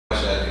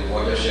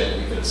watershed.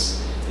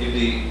 If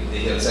the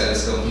hillside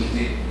is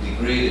completely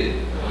degraded,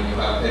 when you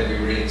have heavy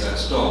rains and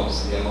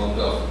storms, the amount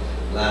of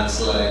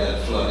landslide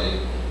and flooding,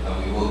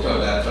 and we worked on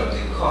that from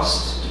the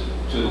cost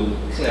to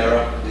clear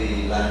up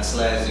the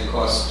landslides, the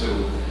cost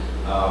to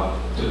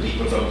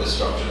people from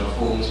destruction of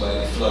homes by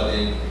the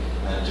flooding,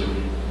 and to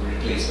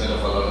replacement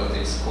of a lot of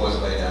things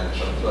caused by damage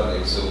from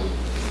flooding. So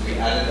we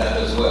added that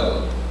as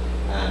well,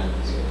 and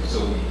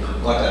so we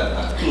got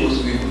a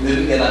close, we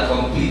didn't get a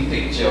complete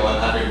picture on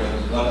having,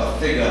 but we got a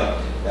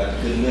figure that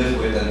we could live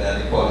with, and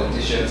that the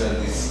politicians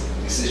and these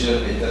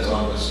decision makers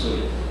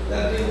understood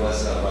that there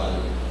was a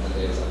value and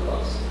there is a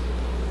cost.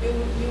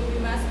 You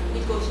must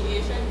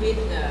negotiation with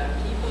the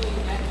people in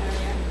that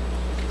area.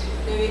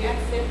 Do we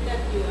accept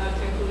that your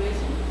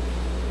calculation?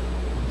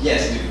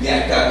 Yes, the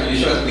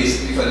calculation was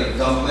basically for the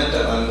government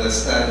to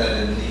understand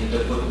that they need to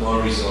put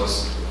more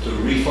resource to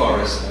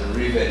reforest and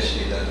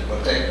revegetate and to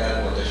protect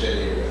that watershed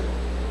area.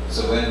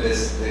 So when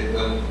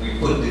we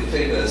put the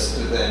figures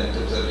to them in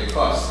terms of the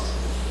cost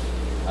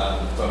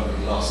from the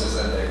losses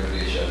and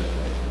degradation,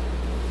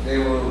 they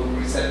were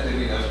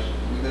receptive enough.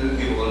 We didn't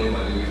give all the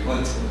money we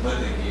wanted, but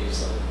they gave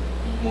some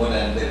more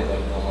than they would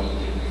have normally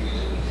given if we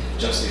didn't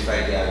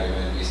justify the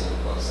argument based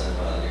on cost and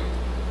value.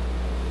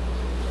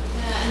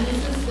 Yeah, and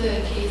this is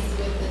the case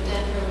with the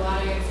Denver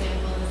water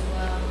example as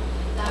well.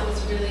 That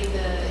was really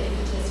the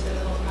impetus for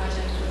the whole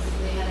project, was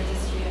they had a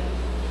history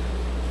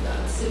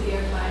of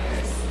severe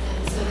fires.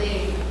 And so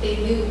they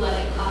knew what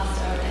it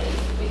cost already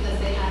because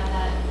they had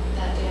that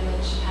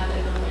damage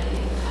happen already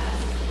in the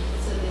past.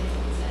 So they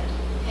said,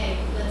 hey,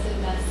 let's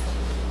invest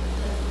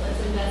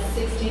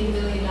 $16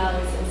 million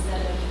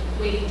instead of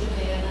waiting to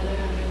pay another $100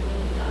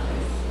 million.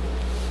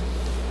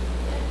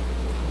 Yeah.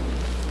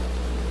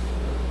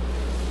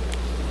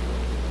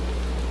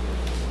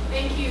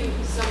 Thank you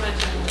so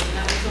much, Emily.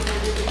 That was a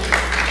wonderful.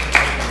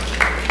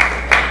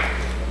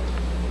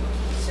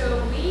 So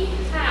we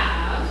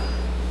have,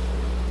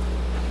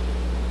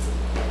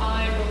 I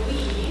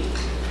believe,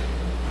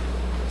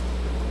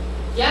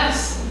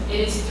 yes, it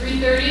is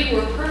 3:30.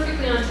 We're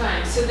perfectly on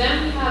time. So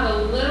then we have a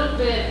little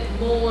bit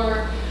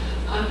more.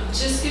 I'm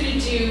just going to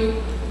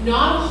do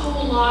not a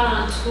whole lot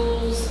on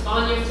tools.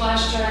 On your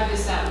flash drive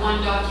is that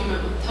one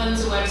document with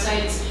tons of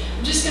websites.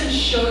 I'm just going to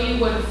show you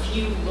what a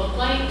few look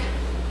like.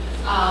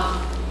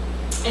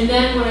 And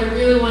then what I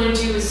really want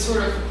to do is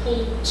sort of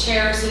pull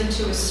chairs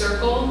into a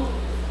circle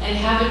and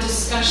have a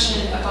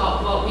discussion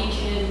about what we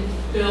can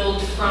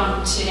build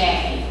from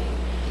today.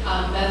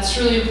 That's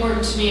really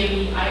important to me. I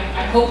mean,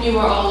 I hope you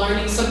are all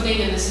learning something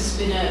and this has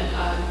been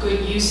a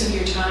good use of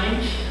your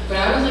time, but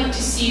I would like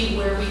to see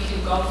where we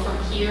can go from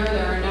here.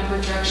 There are a number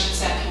of directions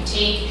that can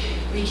take.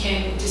 We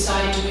can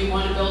decide, do we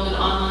want to build an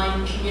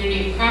online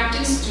community of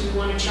practice? Do we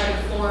want to try to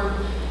form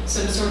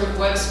some sort of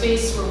web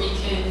space where we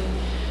can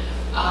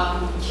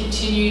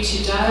continue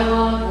to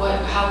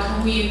dialogue? How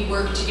can we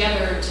work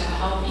together to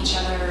help each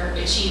other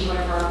achieve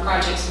whatever our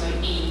projects might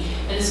be?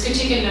 And this could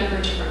take a number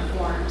of different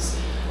forms.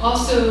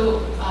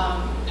 Also,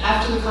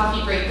 after the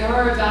coffee break, there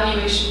are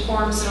evaluation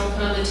forms that I'll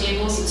put on the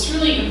tables. It's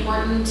really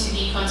important to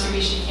the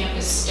Conservation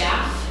Campus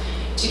staff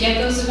to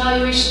get those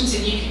evaluations,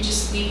 and you can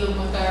just leave them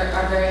with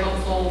our very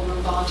helpful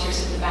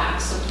volunteers at the back,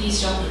 so please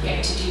don't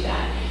forget to do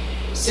that.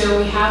 So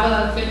we have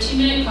a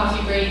 15-minute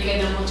coffee break,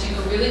 and then we'll take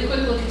a really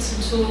quick look at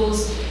some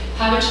tools,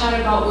 have a chat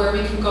about where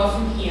we can go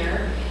from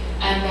here,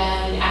 and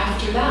then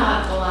after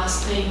that, the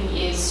last thing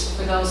is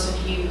for those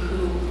of you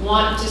who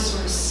want to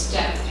sort of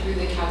step through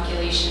the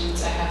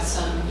calculations. I have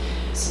some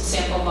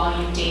sample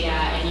volume data,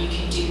 and you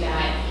can do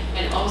that.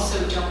 And also,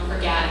 don't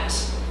forget,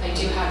 I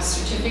do have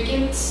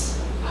certificates,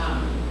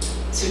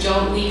 so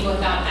don't leave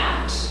without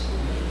that.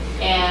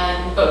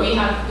 But we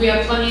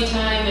have plenty of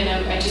time,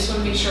 and I just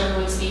want to make sure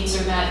everyone's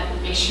needs are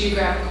met. Make sure you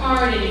grab a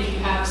card, and if you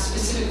have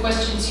specific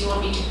questions you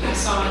want me to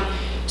pass on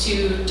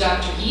to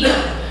Dr.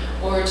 Gia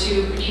or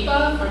to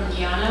Pradeepa from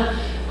Guyana,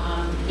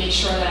 make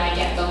sure that I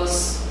get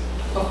those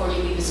before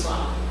you leave as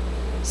well.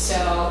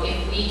 So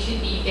if we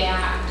could be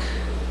back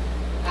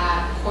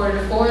at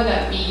 3:45,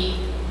 that'd be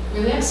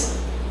really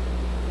excellent.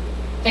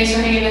 Thanks for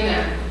hanging in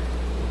there.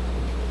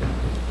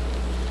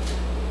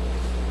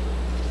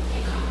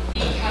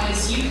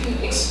 Because you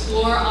can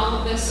explore all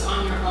of this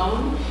on your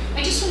own,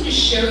 I just wanted to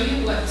show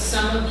you what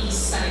some of these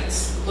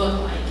sites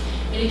look like.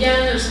 And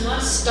again, there's a lot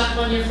of stuff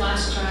on your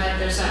flash drive.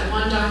 There's that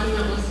one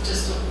document with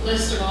just a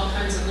list of all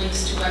kinds of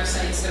links to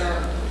websites that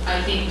are,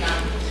 I think,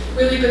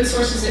 really good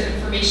sources of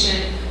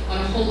information on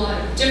a whole lot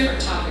of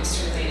different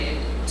topics related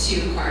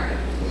to carbon.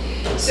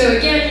 So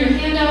again, your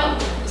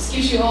handout, this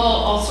gives you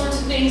all sorts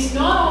of things.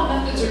 Not all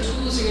methods or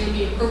tools are going to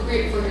be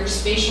appropriate for your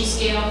spatial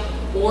scale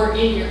or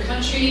in your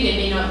country. They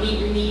may not meet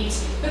your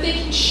needs, but they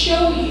can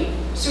show you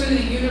sort of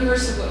the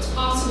universe of what's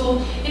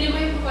possible, and it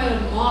might provide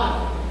a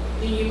model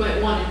that you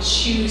might want to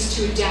choose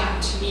to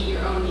adapt to meet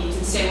your own needs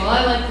and say, well,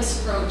 I like this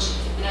approach,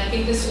 and I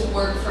think this will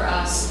work for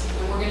us,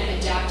 and we're going to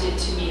adapt it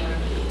to meet our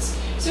needs.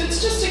 So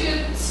it's just a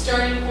good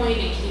starting point.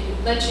 It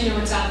can let you know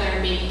what's out there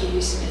and maybe give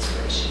you some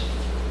inspiration.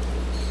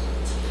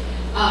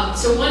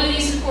 So one of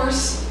these, of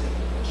course,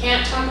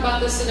 can't talk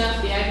about this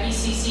enough, the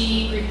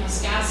IPCC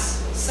greenhouse gas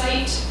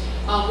site.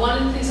 One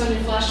of the things on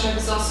your flash drive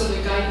is also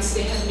their guidance.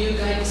 They have new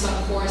guidance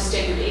on forest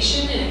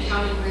degradation and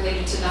accounting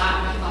related to that,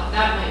 and I thought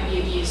that might be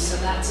of use, so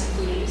that's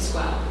included as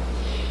well.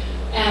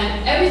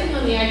 And everything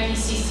on the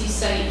IPCC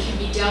site can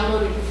be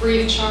downloaded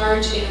free of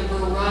charge in a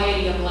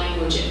variety of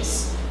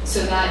languages,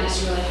 so that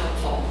is really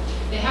helpful.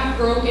 They have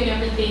broken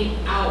everything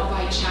out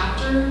by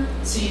chapter,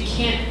 so you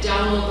can't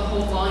download the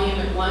whole volume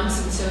at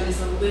once, and so it is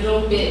a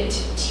little bit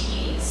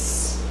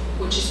tedious,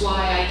 which is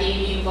why I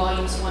gave you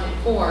volumes 1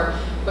 and 4,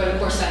 but of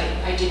course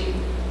I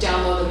didn't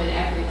download them in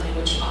every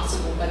language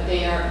possible, but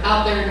they are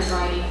out there in a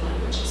variety of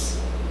languages.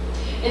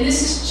 And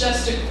this is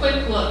just a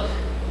quick look,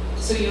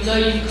 so you'll know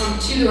you've come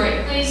to the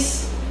right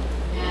place,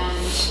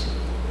 and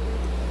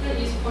I don't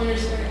use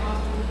pointers very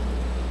often.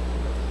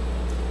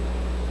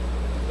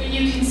 But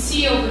you can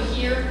see over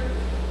here,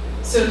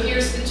 so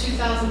here's the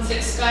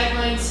 2006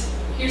 guidelines.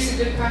 Here's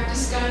a good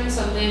practice guidance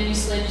on land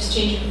use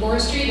change, and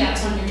forestry.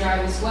 That's on your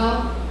drive as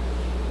well.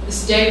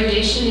 This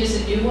degradation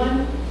is a new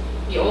one.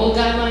 The old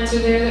guidelines are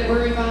there that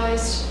were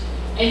revised.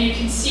 And you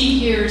can see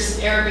here's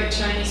Arabic,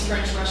 Chinese,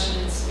 French,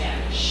 Russian, and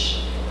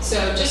Spanish. So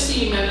just so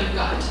you know you've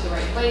gotten to the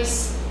right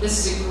place,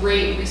 this is a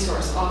great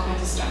resource, all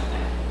kinds of stuff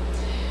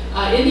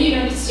there. In the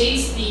United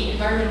States, the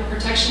Environmental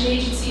Protection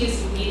Agency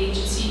is the lead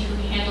agency who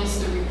handles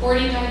the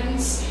reporting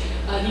guidance.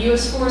 The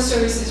U.S. Forest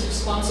Service is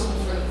responsible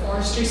for the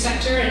forestry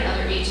sector, and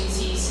other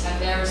agencies have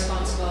their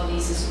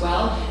responsibilities as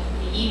well.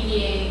 The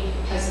EPA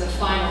has the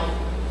final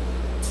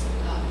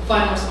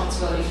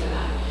responsibility for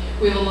that.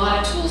 We have a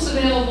lot of tools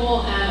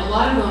available, and a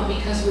lot of them,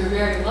 because we're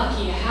very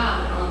lucky to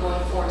have an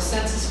ongoing forest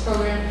census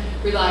program,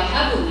 rely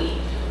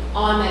heavily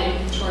on that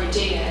inventory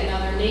data. In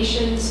other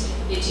nations,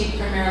 they take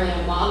primarily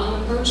a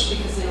modeling approach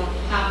because they don't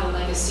have a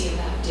legacy of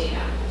that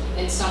data,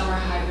 and some are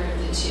hybrid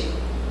of the two.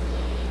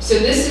 So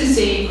this is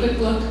a quick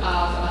look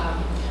of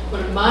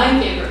one of my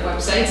favorite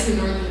websites, the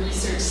Northern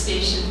Research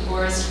Station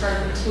Forest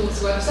Carbon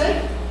Tools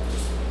website,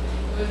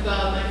 with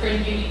my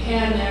friend Beauty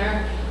Pan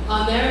there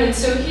on there. And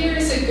so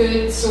here's a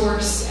good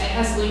source. It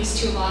has links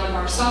to a lot of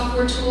our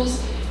software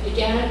tools.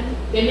 Again,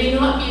 they may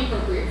not be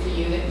appropriate for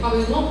you. They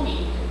probably won't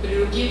be, but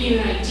it'll give you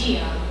an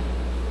idea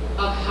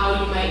of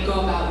how you might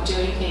go about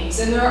doing things.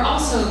 And there are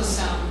also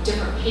some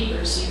different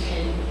papers you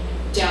can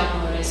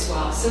download as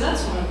well. So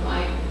that's one of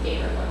my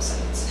favorite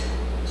websites.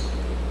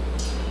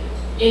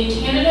 In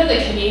Canada,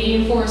 the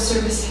Canadian Forest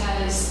Service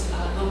has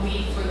the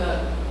lead for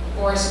the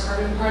forest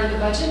carbon part of the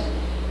budget.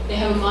 They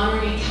have a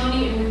monitoring,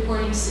 accounting, and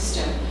reporting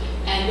system.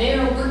 And they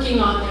are working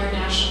on their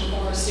national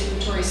forest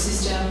inventory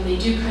system. They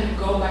do kind of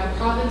go by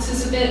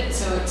provinces a bit,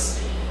 so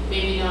it's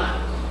maybe not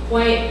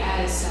quite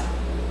as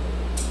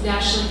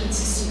nationally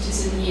consistent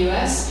as in the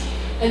US.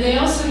 And they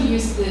also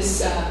use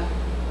this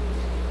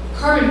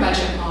carbon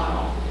budget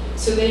model.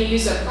 So they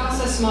use a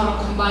process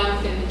model combined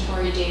with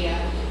inventory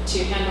data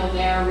to handle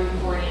their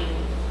reporting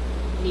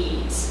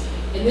needs.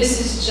 And this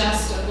is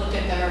just a look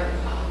at their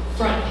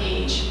front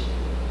page.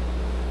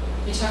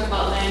 They talk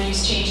about land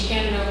use change.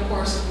 Canada, of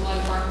course, with a lot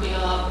of bark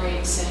beetle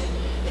outbreaks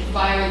and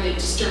fire, the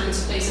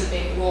disturbance plays a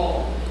big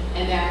role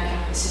in their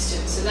accounting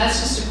system. So that's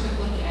just a quick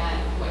look at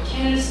what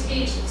Canada's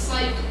page looks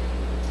like.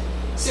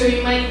 So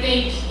you might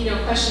think,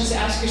 questions to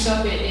ask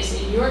yourself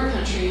is, in your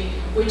country,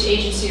 which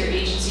agency or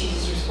agencies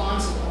is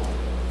responsible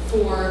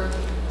for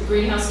the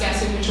greenhouse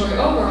gas inventory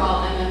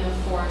overall and then the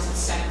forest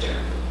sector?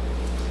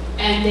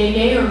 And they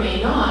may or may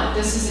not,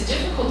 this is a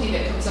difficulty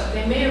that comes up,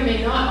 they may or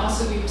may not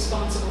also be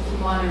responsible for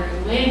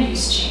monitoring land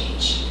use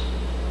change.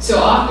 So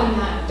often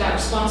that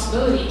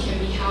responsibility can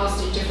be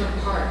housed in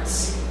different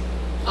parts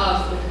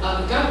of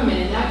the government,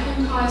 and that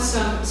can cause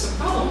some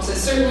problems. So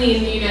certainly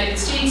in the United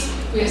States,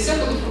 we have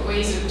several different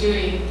ways of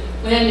doing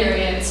land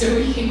area, and so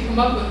we can come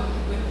up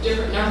with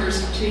different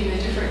numbers between the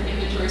different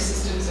inventory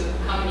systems of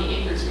how many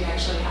acres we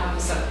actually have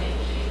of something.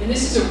 And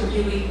this is a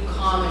really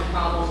common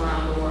problem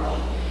around the world,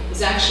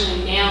 is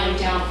actually nailing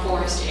down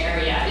forest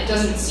area. It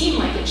doesn't seem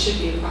like it should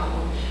be a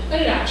problem, but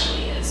it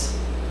actually is.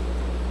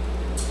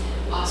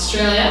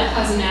 Australia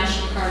has a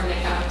national carbon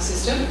accounting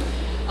system.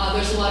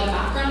 There's a lot of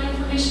background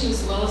information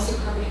as well as the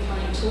carbon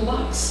accounting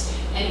toolbox.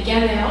 And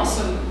again, they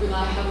also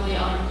rely heavily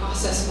on a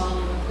process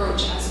modeling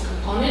approach as a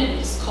component.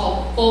 It's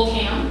called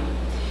FullCAM,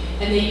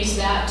 and they use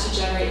that to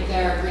generate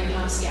their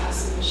greenhouse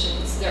gas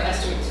emissions, their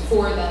estimates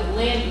for the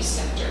land use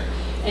sector.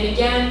 And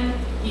again,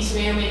 these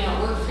may or may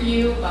not work for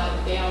you, but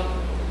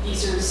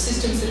these are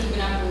systems that have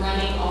been up and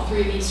running, all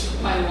three of these, for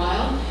quite a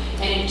while,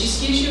 and it just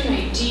gives you an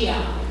idea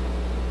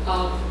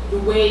of the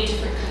way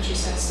different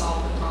countries have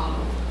solved the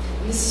problem.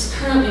 And this is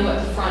currently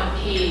what the front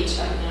page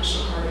of the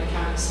National Carbon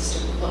Accounting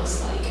System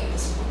looks like at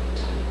this point in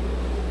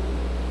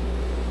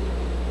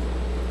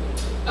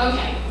time.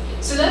 Okay,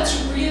 so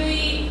that's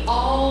really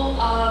all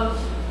of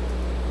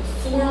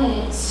the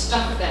formal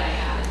stuff that I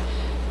had.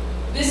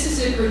 This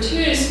is a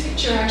gratuitous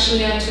picture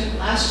actually I took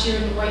last year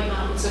in the White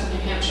Mountains of New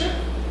Hampshire,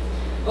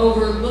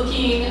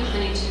 overlooking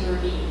Huntington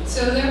Ravine.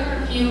 So there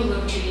are a few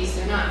low trees.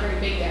 They're not very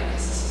big there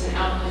because this is an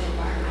alpine environment.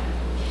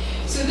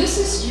 So this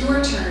is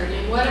your turn,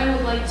 and what I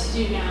would like to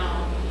do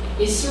now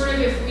is sort of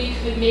if we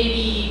could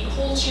maybe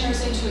pull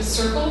chairs into a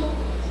circle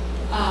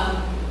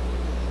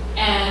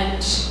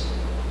and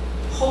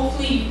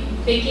hopefully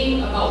thinking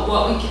about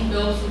what we can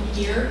build from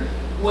here,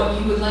 what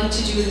you would like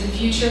to do in the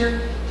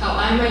future, how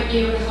I might be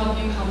able to help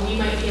you, how we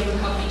might be able to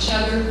help each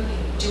other.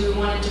 Do we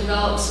want to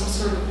develop some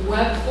sort of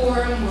web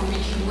forum where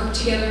we can work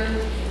together?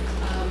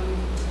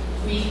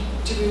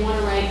 Do we want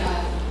to write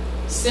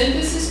a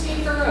synthesis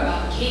paper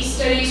about case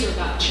studies or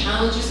about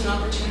challenges and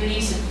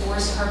opportunities in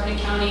forest carbon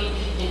accounting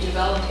in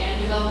developed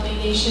and developing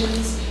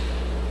nations?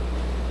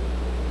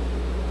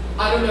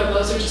 I don't know,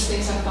 those are just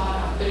things I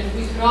thought of. But if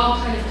we could all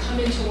kind of come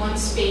into one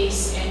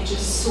space and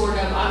just sort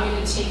of, I'm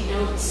going to take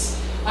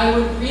notes. I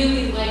would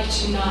really like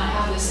to not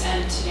have this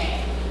end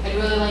today. I'd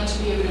really like to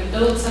be able to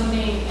build something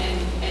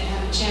and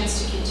have a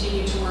chance to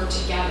continue to work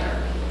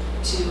together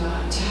to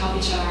help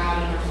each other out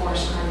in our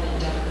forest carbon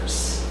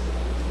endeavors.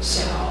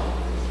 So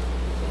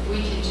if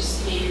we can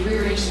just maybe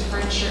rearrange the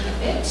furniture a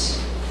bit,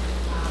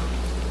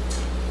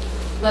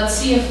 let's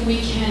see if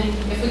we can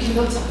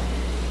build something.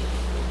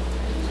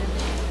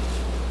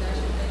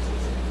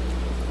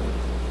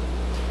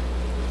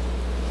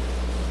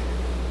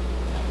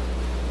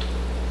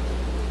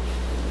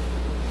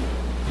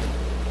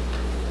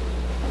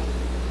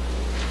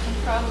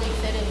 Probably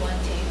fit in one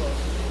table.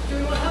 Do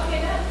we want,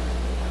 okay, that,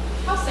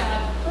 how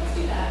sad, let's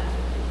do that.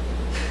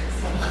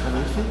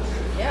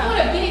 I want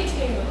a big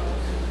table.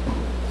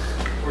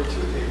 Or 2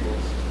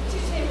 tables. 2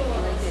 tables.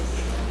 Like this.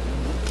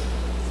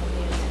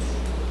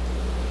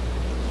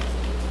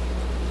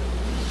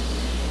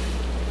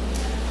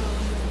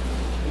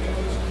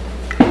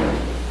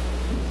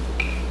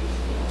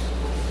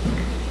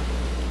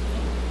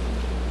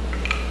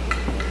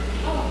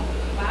 Oh,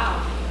 wow.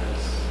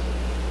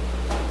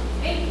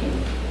 Thank you.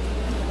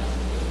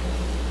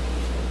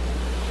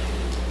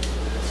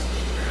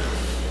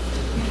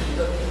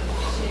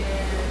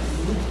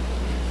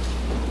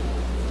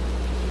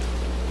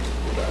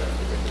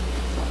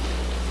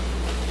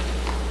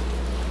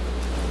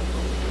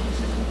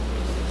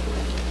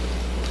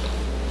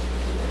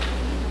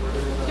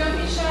 Don't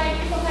be shy.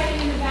 People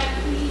hiding in the back,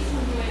 please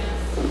come join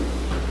us.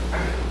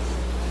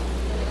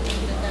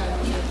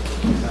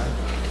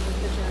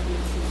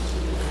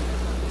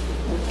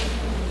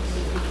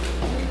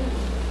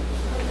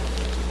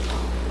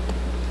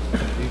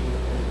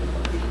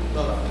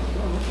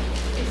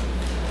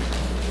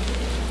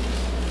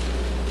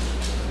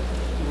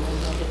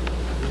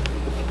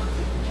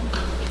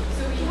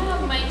 So we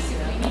have mics if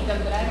we need them,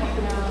 but I don't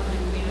know if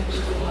we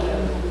actually need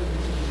them.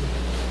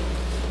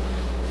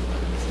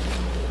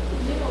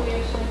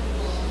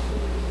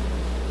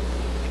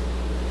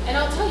 And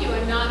I'll tell you,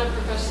 I'm not a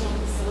professional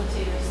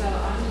facilitator, so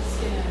I'm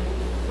just going to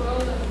throw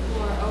the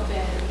floor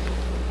open.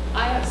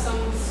 I have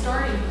some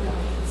starting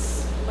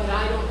points, but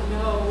I don't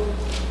know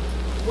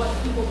what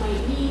people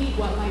might need,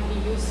 what might be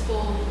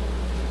useful.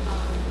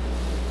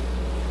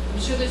 I'm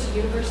sure there's a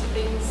universe of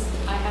things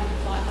I haven't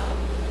thought of.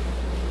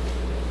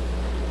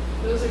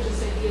 Those are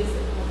just ideas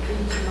that come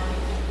into my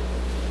head.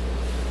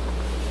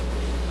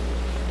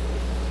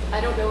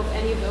 I don't know if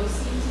any of those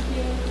seem to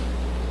be.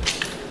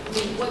 I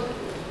mean,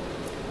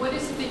 what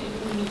is it that you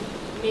need?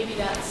 Maybe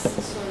that's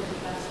sort of the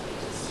best way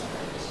to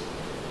start.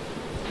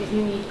 That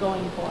you need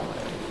going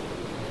forward.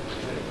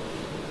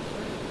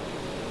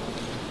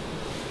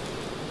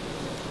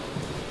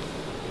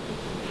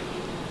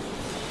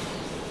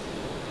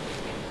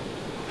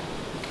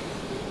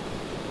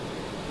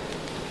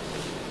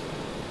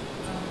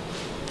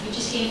 We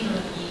just came from a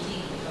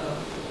meeting of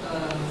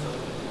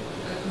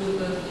a group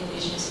of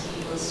indigenous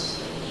peoples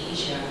in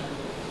Asia.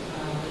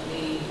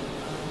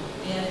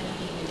 They had a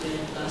meeting with the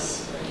Plus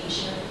for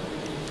Asia for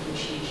the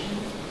negotiation.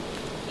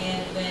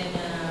 And when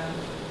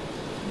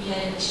we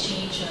had an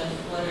exchange of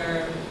what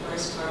our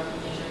forest carbon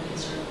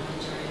measurements or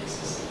monitoring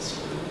systems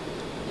were,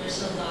 there's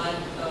a lot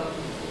of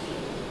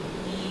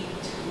need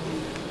to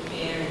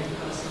compare and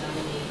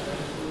cross-validate our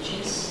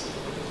approaches,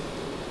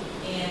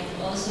 and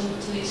also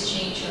to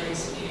exchange our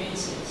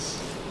experiences.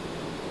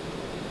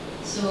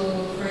 So,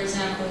 for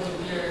example,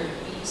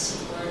 we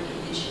support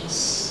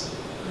indigenous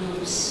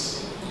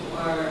groups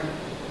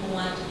who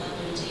want to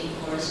undertake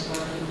forest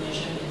carbon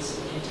measurements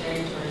in their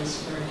territories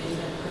for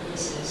different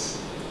purposes,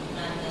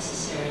 not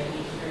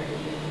necessarily for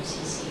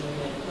UNFCCC or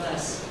Red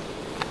Plus.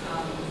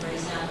 For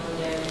example,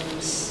 there are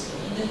groups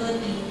in the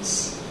Philippines.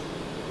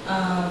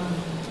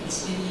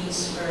 It's been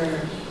used for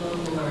people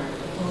who are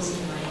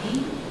opposing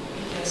mining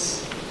because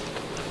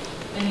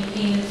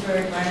payment for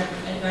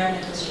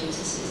environmental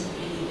services isn't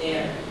really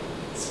there.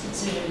 It's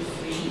considered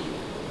free.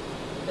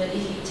 But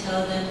if you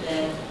tell them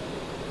that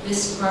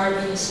this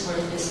carbon is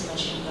worth this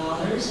much in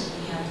dollars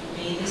and you have to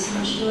pay this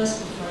much to us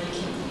before you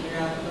can clear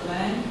out the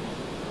land,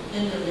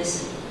 then they'll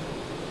listen.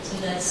 So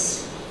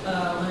that's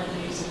one of the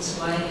reasons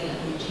why they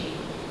undertake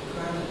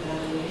carbon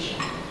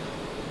evaluation.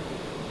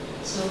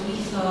 So we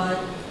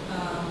thought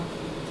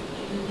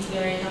it would be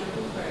very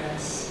helpful for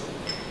us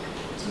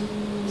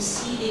to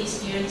see the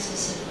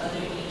experiences of other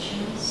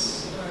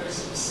nations, or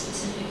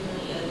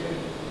specifically other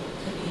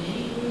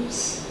community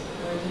groups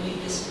who are doing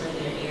this for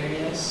their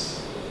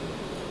areas,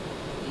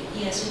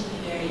 Yes, it would be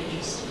very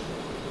interesting.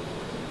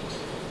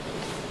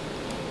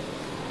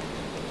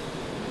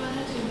 I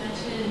wanted to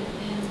mention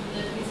in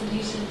the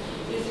presentation,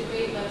 there's a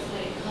great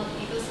website called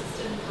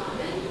Ecosystem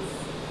Commons.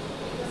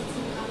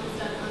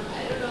 EcosystemCommons.com.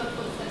 I don't know if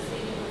folks have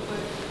seen it before,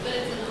 but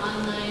it's an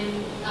online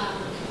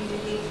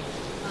community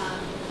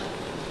of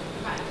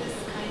practice,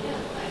 kind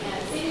of, I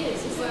guess. It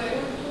is. Is For, it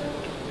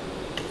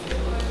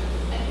or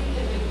I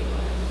think it might be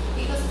one.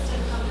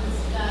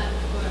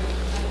 EcosystemCommons.org.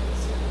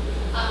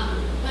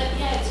 But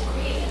yeah, it's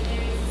great, and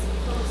there's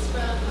folks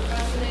from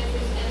across the United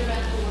States and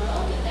around the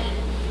world, and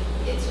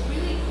it's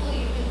really cool.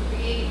 You can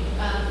create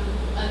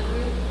a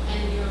group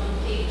and your own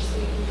page, so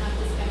you can have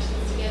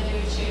discussions together,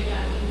 share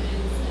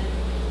documents, and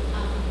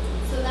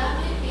so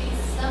that might be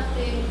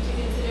something to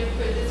consider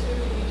for this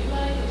group if you do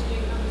want to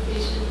continue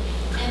conversation.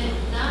 And if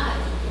not,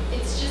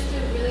 it's just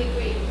a really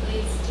great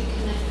place to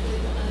connect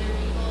with other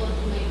people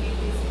who might be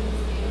facing the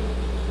same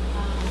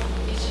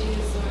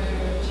issues or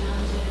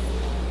challenges.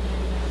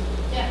 And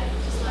yeah,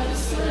 just I wanted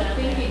was to sort throw that of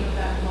out there. thinking of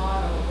that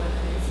model when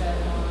I said,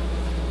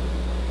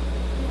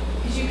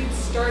 because you could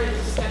start a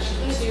discussion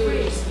That's too, and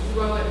great. just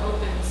throw it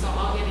open. So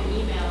I'll get an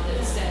email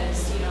that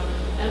says,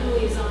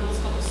 Emily is on what's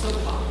called a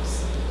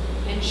soapbox,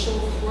 and she'll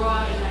throw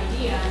out an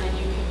idea, and then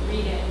you can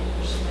read it,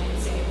 and she might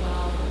say,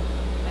 well,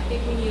 I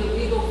think we need a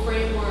legal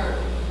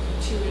framework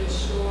to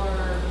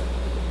ensure,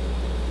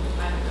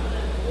 I don't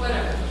know,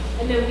 whatever.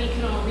 And then we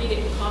can all read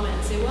it and comment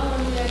and say, well, I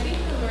think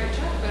we're on the right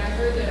track, but I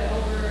heard that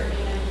over in,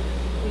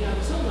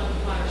 Tillamook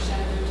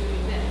watershed they're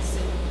doing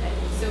this. And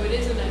so it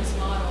is a nice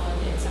model,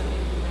 and it's something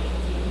we might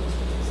be able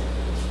to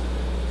use.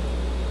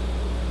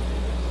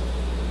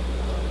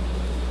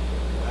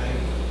 I'm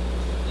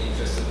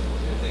interested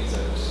in things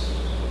that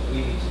we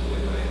need to do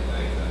in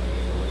my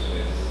country, which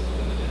is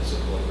limited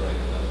support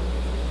right now,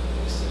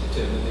 is to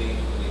determine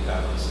the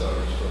carbon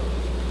storage for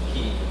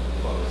key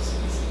forest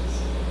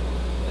species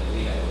that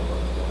we have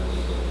about 1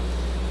 acre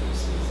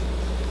species.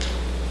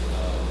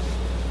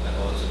 And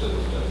also to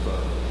look at the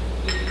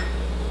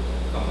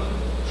common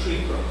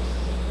tree crops,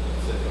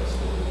 citrus,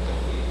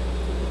 coffee,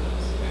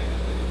 coconuts, kind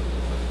of thing.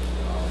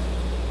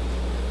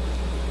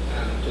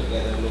 And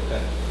together look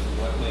at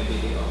what may be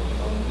the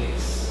optimal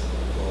mix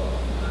for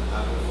an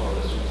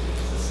agroforestry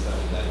system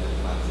that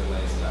will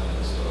maximize carbon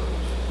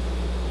storage.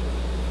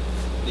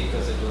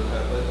 Because it will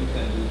help us, we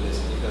can do this,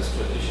 because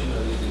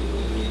traditionally we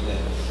believe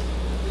that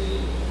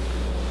the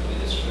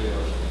Ministry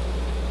of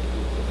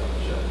Food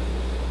Production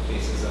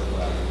faces a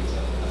value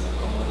as a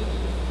commodity.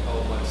 How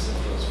much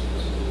citrus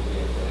fruits you will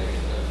get per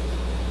hectare,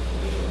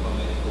 how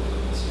many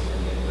coconuts you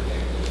can get per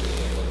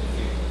hectare. But if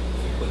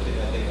you put in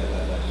a thing that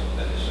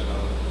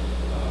additional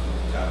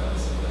carbon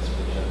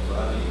sequestration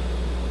value,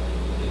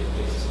 it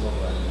places more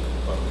value,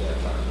 probably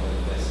attract more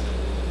investment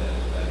into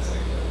that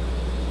sector.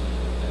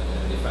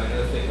 And the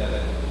final thing that we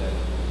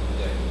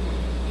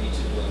need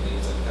to do and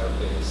needs a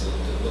calculate is to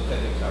look at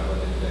the carbon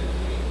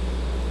inventory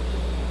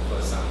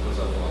for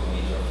samples of our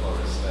major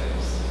forest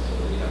types.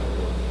 So we have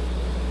about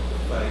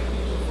 5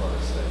 major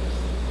forest types.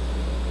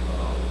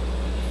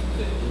 If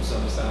you could do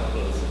some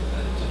samples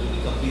and to do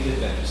the complete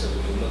inventory, so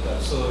we look at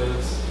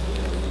soils,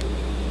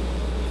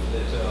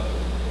 litter,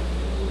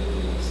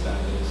 the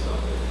standing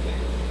stuff,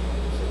 everything.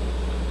 So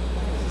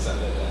this is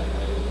something that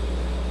I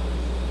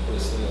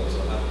personally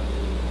also have to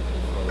do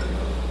following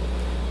up.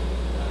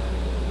 And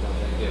what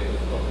I get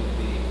would probably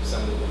be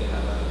something we can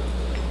have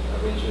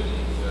arrange with the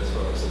US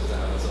Forest Service to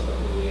have a sort of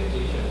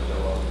orientation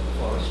with our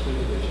forestry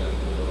division,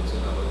 but also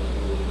have a key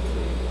role to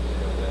play.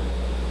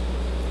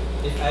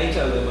 If I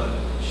tell them and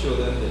show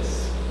them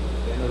this,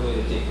 they're not going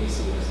to take me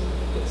seriously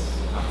because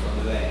I'm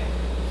from there.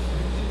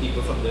 And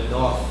people from the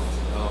north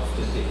are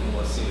often taken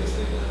more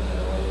seriously than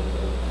our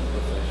local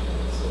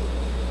professionals. So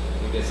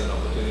if there's an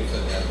opportunity for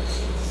that,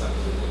 it's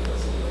something we can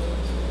consider.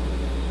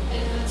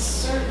 And that's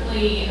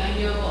certainly, I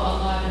know a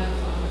lot of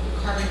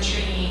carbon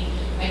training.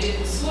 I did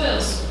the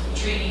soils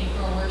training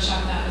for a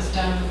workshop that was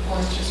done with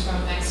foresters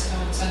from Mexico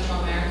and Central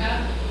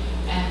America,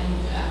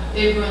 and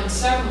they run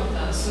several of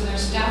those. So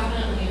there's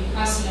definitely a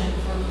precedent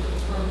for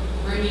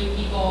bringing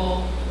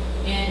people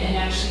in and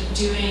actually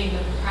doing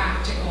the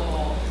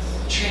practical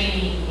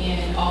training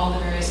in all the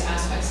various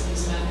aspects of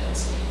these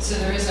methods. So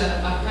there is a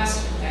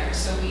precedent there.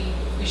 So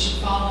we should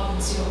follow up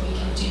and see what we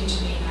can do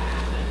to make that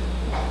happen.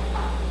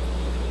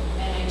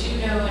 And I do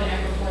know in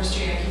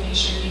agroforestry, I can make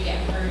sure you get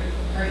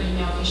her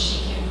email, because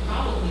she can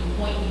probably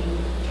point you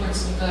towards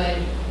some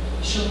good.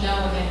 She'll know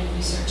of any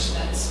research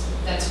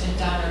that's been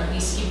done, or at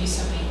least give you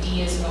some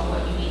ideas about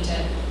what you need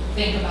to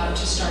think about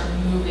to start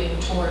moving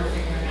toward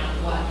figuring out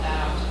what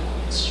that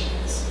optimal mixture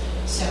is.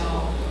 So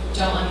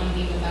don't let me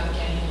leave without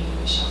getting you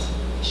Michelle's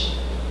information.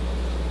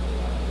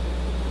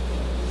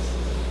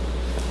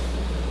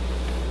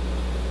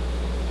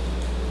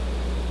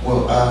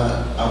 Well,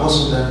 I've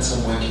also done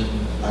some work in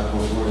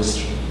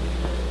agroforestry,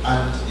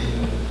 and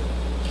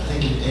I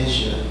think in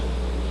Asia,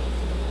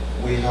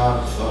 we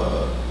have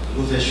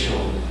Luther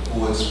Shaw,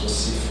 who works for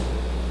CIFOR.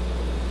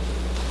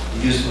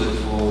 He used to work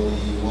for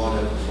the World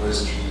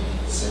Agroforestry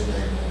Center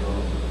in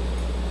Nairobi.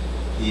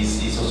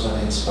 He's also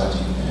an expert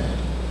in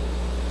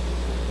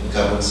in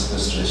carbon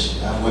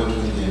sequestration. I've worked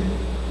with him.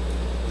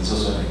 He's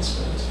also an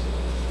expert.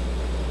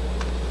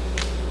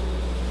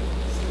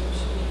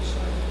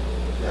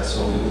 Yeah,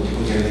 so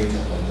we can link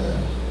up on the.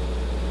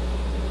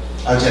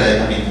 Actually,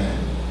 I mean,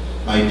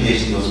 my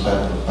PhD was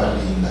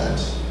partly in that.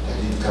 I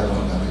did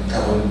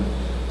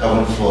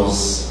carbon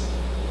flows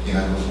in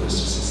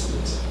agroforestry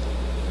systems.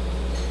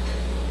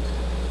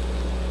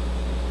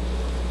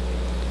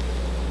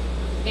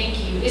 Thank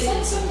you. Is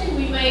that something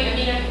we might,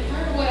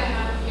 part of what I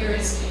have here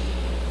is,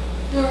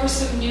 there are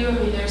some new,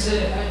 there's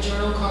a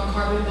journal called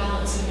Carbon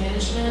Balance and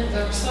Management.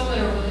 There are some that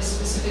are really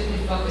specifically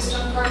focused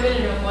on carbon,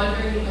 and I'm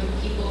wondering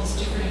with people's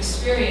different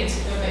experience,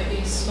 if there might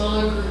be a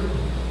smaller group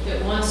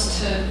that wants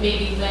to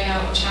maybe lay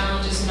out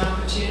challenges and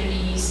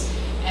opportunities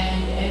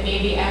and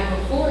maybe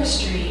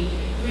agroforestry.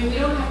 We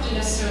don't have to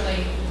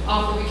necessarily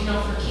we can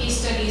offer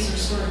case studies or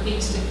sort of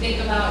things to think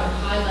about or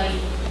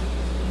highlight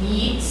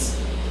needs,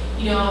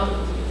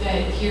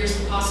 that here's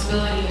the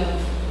possibility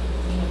of,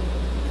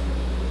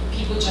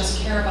 people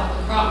just care about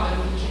the crop, but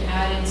we can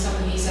add in some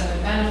of these other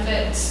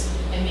benefits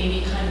and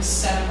maybe kind of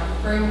set up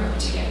a framework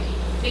to get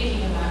people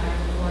thinking about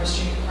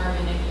agroforestry and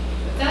carbon. And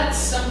if that's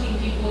something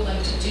people would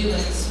like to do,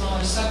 like a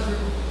smaller subgroup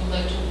would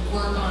like to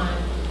work on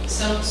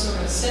some sort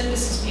of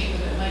synthesis paper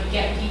that might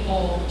get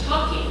people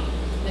talking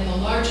in the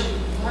larger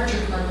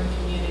carbon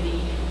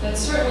community, that's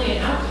certainly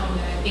an outcome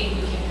that I think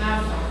we can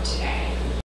have from today.